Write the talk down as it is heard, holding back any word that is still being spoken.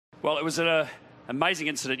Well, it was an amazing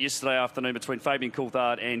incident yesterday afternoon between Fabian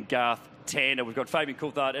Coulthard and Garth Tander. We've got Fabian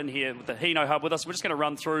Coulthard in here with the Hino Hub with us. We're just going to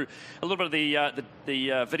run through a little bit of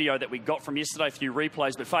the video that we got from yesterday, a few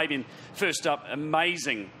replays. But Fabian, first up,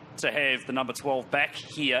 amazing to have the number 12 back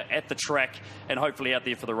here at the track and hopefully out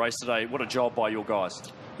there for the race today. What a job by your guys.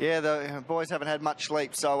 Yeah, the boys haven't had much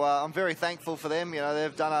sleep, so I'm very thankful for them. You know,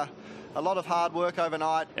 they've done a lot of hard work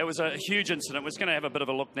overnight. It was a huge incident. We're just going to have a bit of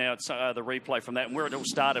a look now at the replay from that. And where it all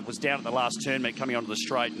started was down at the last turn, coming onto the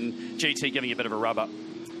straight, and GT giving a bit of a rub up.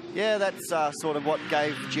 Yeah, that's sort of what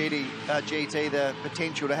gave GT the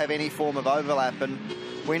potential to have any form of overlap. And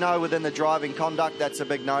we know within the driving conduct that's a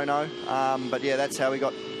big no-no. But yeah, that's how he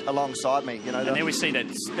got alongside me. You know, and then we see that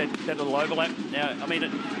little overlap. Now, I mean,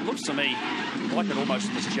 it looks to me like it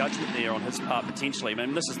almost misjudgment there on his part potentially. I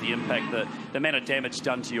mean, this is the impact, the amount of damage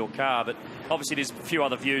done to your car. But obviously, there's a few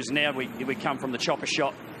other views. Now we come from the chopper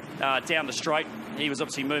shot down the straight. He was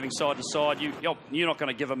obviously moving side to side. You're not going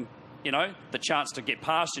to give him, you know, the chance to get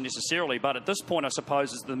past you necessarily. But at this point, I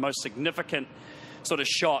suppose, is the most significant sort of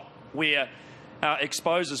shot where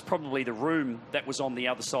exposes probably the room that was on the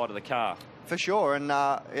other side of the car. For sure, and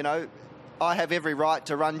you know, I have every right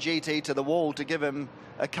to run GT to the wall to give him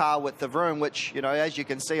a car width of room, which, you know, as you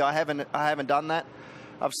can see, I haven't done that.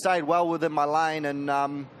 I've stayed well within my lane, and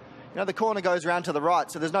you know, the corner goes around to the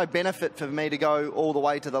right, so there's no benefit for me to go all the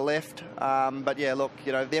way to the left. But yeah, look,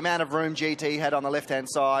 you know, the amount of room GT had on the left-hand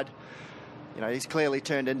side, you know, he's clearly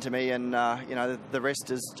turned into me, and you know, the rest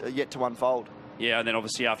is yet to unfold. Yeah, and then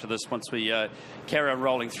obviously after this, once we carry on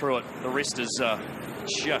rolling through it, the rest is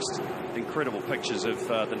just incredible pictures of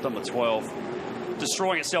the number 12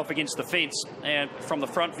 destroying itself against the fence. And from the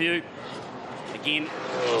front view, again,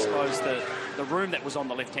 I suppose the room that was on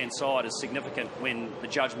the left-hand side is significant when the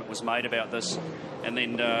judgment was made about this. And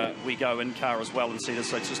then we go in-car as well and see this.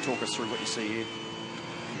 So just talk us through what you see here.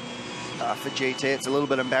 For GT, it's a little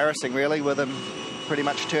bit embarrassing, really, with him pretty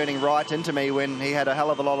much turning right into me when he had a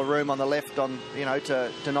hell of a lot of room on the left, on, you know,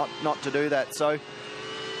 to not to do that. So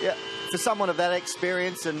yeah, for someone of that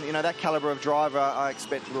experience and, you know, that caliber of driver, I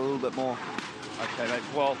expect a little bit more. Okay, mate.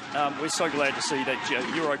 Well, we're so glad to see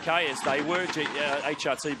that you're okay, as they were.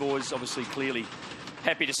 HRT boys obviously clearly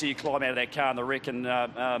happy to see you climb out of that car in the wreck, and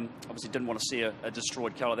obviously didn't want to see a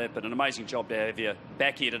destroyed car like that, but an amazing job to have you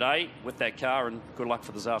back here today with that car, and good luck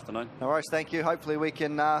for this afternoon. No worries, thank you. Hopefully we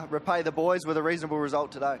can repay the boys with a reasonable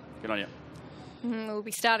result today. Good on you. We'll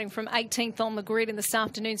be starting from 18th on the grid in this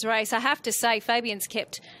afternoon's race. I have to say, Fabian's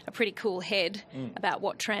kept a pretty cool head about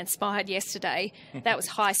what transpired yesterday. That was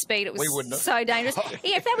high speed. It was so dangerous.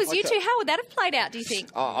 Yeah, if that was you two, how would that have played out, do you think?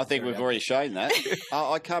 Oh, I think we've already shown that.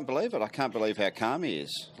 I can't believe it. I can't believe how calm he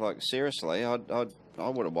is. Like, seriously, I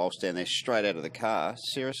would have waltzed down there straight out of the car.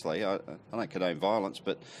 Seriously, I don't condone violence,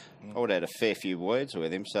 but I would have had a fair few words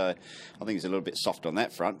with him. So I think he's a little bit soft on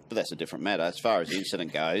that front, but that's a different matter. As far as the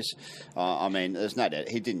incident goes, I mean, there's no doubt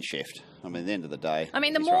he didn't shift. I mean, at the end of the day... I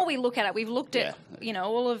mean, the more we look at it, we've looked at, you know,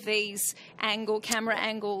 all of these camera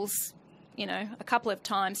angles, you know, a couple of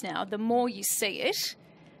times now. The more you see it,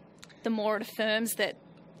 the more it affirms that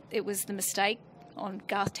it was the mistake on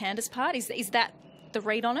Garth Tander's part. Is that the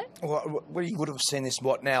read on it? Well, you would have seen this,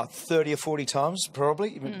 what now, 30 or 40 times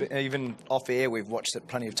probably? Even off air we've watched it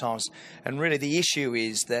plenty of times. And really the issue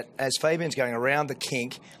is that as Fabian's going around the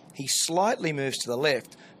kink, he slightly moves to the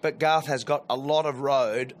left, but Garth has got a lot of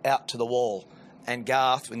road out to the wall. And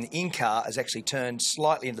Garth, in the in-car, has actually turned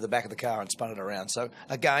slightly into the back of the car and spun it around. So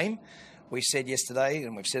again, we said yesterday,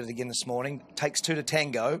 and we've said it again this morning, takes two to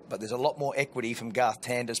tango, but there's a lot more equity from Garth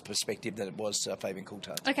Tander's perspective than it was Fabian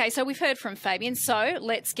Coulthard. Okay, so we've heard from Fabian, so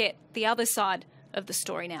let's get the other side of the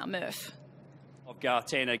story now. Murph. Of Garth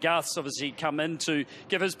Tander. Garth's obviously come in to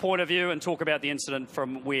give his point of view and talk about the incident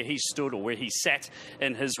from where he stood or where he sat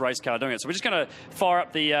in his race car doing it. So we're just going to fire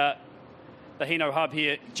up the Hino Hub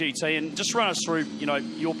here, GT, and just run us through, you know,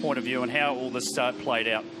 your point of view and how all this played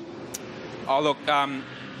out. Oh, look,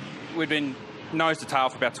 we'd been nose to tail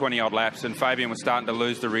for about 20-odd laps, and Fabian was starting to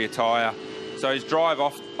lose the rear tyre. So his drive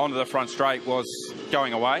off onto the front straight was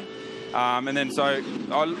going away. And then so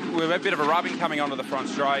we had a bit of a rubbing coming onto the front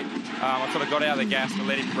straight. I sort of got out of the gas to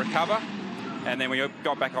let him recover. And then we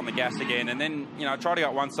got back on the gas again. And then, you know, tried to go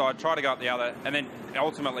up one side, tried to go up the other, and then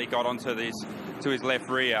ultimately got onto to his left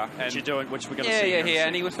rear. And which you're doing, which we're going to see. Yeah.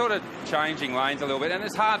 And he was sort of changing lanes a little bit. And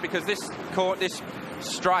it's hard because this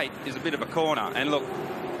straight is a bit of a corner. And look,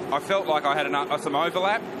 I felt like I had some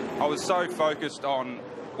overlap. I was so focused on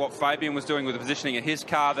what Fabian was doing with the positioning of his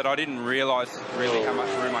car that I didn't realise really how much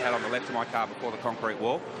room I had on the left of my car before the concrete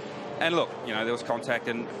wall. And look, you know, there was contact,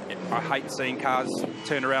 and I hate seeing cars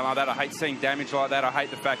turned around like that. I hate seeing damage like that. I hate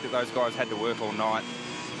the fact that those guys had to work all night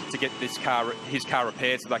to get his car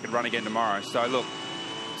repaired so they could run again tomorrow. So look,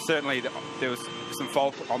 certainly there was some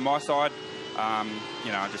fault on my side.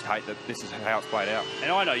 You know, I just hate that this is how it's played out.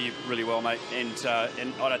 And I know you really well, mate, and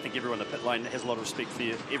I don't think everyone in the pit lane has a lot of respect for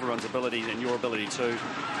everyone's ability and your ability too.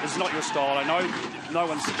 This is not your style. I know no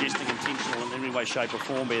one's suggesting intentional in any way, shape or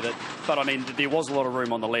form there, but I mean, there was a lot of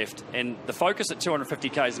room on the left, and the focus at 250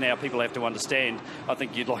 k's now, people have to understand. I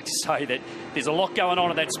think you'd like to say that there's a lot going on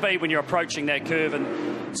at that speed when you're approaching that curve,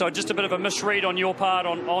 and so just a bit of a misread on your part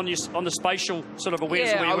on the spatial sort of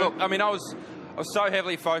awareness. Yeah, look, I mean, I was so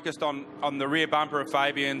heavily focused on the rear bumper of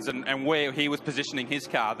Fabian's and where he was positioning his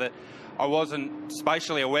car that I wasn't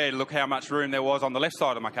spatially aware to look how much room there was on the left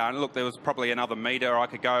side of my car. And look, there was probably another metre I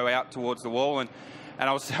could go out towards the wall. And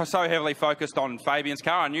I was so heavily focused on Fabian's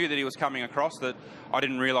car, I knew that he was coming across, that I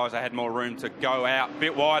didn't realise I had more room to go out a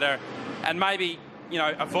bit wider and maybe, you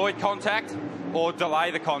know, avoid contact or delay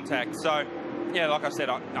the contact. So, yeah, like I said,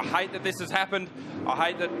 I hate that this has happened.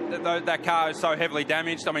 I hate that car is so heavily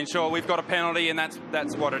damaged. I mean, sure, we've got a penalty and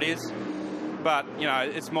that's what it is. But, you know,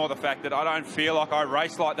 it's more the fact that I don't feel like I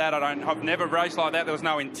raced like that. I've never raced like that. There was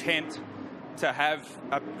no intent to have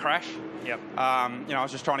a crash. Yep. You know, I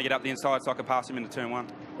was just trying to get up the inside so I could pass him into turn one.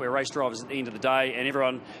 We're race drivers at the end of the day, and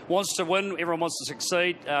everyone wants to win. Everyone wants to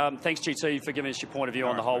succeed. Thanks, GT, for giving us your point of view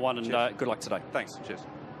on the whole one, and good luck today. Thanks. Cheers.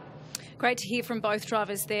 Great to hear from both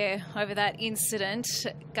drivers there over that incident.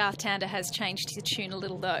 Garth Tander has changed his tune a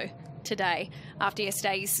little, though, today. After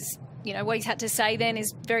yesterday's, you know, what he's had to say then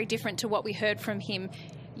is very different to what we heard from him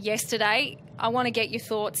yesterday. I want to get your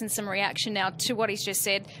thoughts and some reaction now to what he's just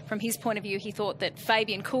said. From his point of view, he thought that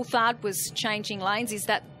Fabian Coulthard was changing lanes. Is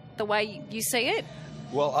that the way you see it?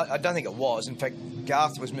 Well, I don't think it was. In fact,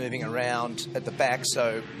 Garth was moving around at the back,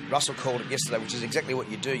 so Russell called it yesterday, which is exactly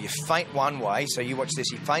what you do. You feint one way, so you watch this.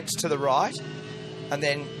 He feints to the right, and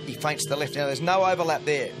then he feints to the left. Now, there's no overlap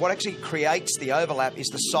there. What actually creates the overlap is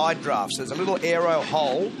the side draft. So there's a little aero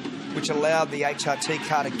hole which allowed the HRT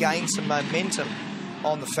car to gain some momentum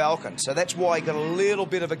on the Falcon. So that's why he got a little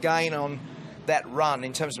bit of a gain on that run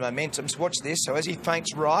in terms of momentum. So watch this. So as he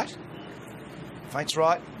feints right,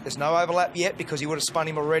 there's no overlap yet because he would have spun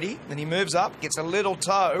him already. Then he moves up, gets a little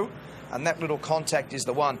toe, and that little contact is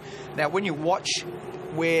the one. Now, when you watch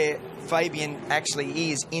where Fabian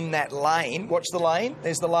actually is in that lane, watch the lane,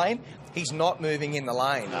 there's the lane. He's not moving in the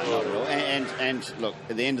lane. No, not at all. And look,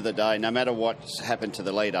 at the end of the day, no matter what's happened to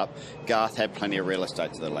the lead-up, Garth had plenty of real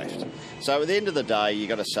estate to the left. So at the end of the day, you've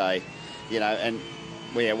got to say, you know, and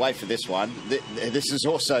wait for this one. This is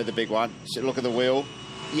also the big one. So look at the wheel.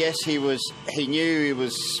 Yes, he knew he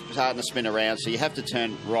was starting to spin around, so you have to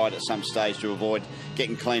turn right at some stage to avoid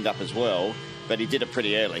getting cleaned up as well. But he did it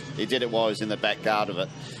pretty early. He did it while he was in the back guard of it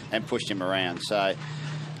and pushed him around. So,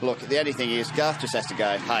 look, the only thing is Garth just has to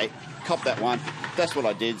go, hey, cop that one. That's what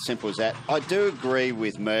I did, simple as that. I do agree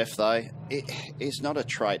with Murph, though. It's not a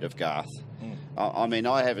trait of Garth. I mean,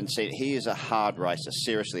 I haven't seen it. He is a hard racer,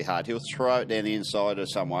 seriously hard. He'll throw it down the inside of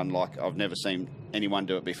someone like I've never seen anyone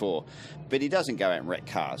do it before. But he doesn't go out and wreck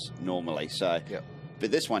cars normally. So, yep. But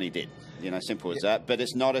this one he did. You know, simple as that. But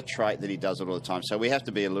it's not a trait that he does it all the time. So we have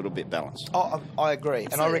to be a little bit balanced. Oh, I agree.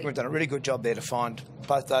 Absolutely. And I reckon we've done a really good job there to find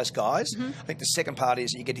both those guys. I think the second part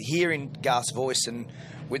is you get to hear in Garth's voice and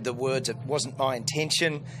with the words, it wasn't my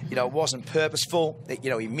intention, you know, it wasn't purposeful, you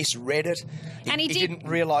know, he misread it. And he didn't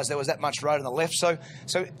realise there was that much road on the left. So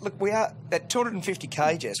look, we are at 250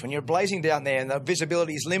 kgs, when you're blazing down there and the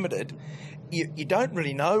visibility is limited, you don't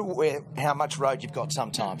really know how much road you've got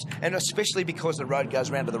sometimes, and especially because the road goes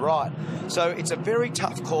around to the right. So it's a very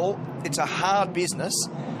tough call. It's a hard business.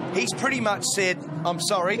 He's pretty much said, "I'm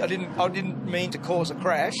sorry, I didn't mean to cause a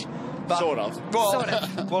crash." But, sort of. Well, sort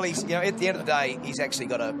of. Well, he's, you know, at the end of the day, he's actually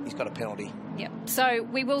got a penalty. Yep. So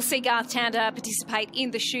we will see Garth Tander participate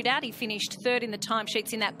in the shootout. He finished third in the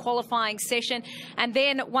timesheets in that qualifying session. And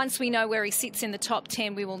then once we know where he sits in the top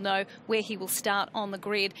 10, we will know where he will start on the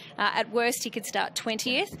grid. At worst, he could start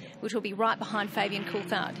 20th, which will be right behind Fabian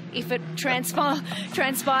Coulthard. If it transpires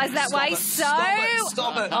that way.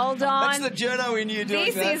 Stop it. Hold on. That's the journo in you doing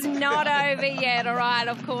this that. Is not over yet. All right.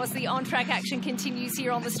 Of course, the on-track action continues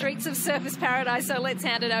here on the streets of Surfers Paradise. So let's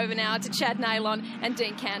hand it over now to Chad Nailon and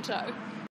Dean Canto.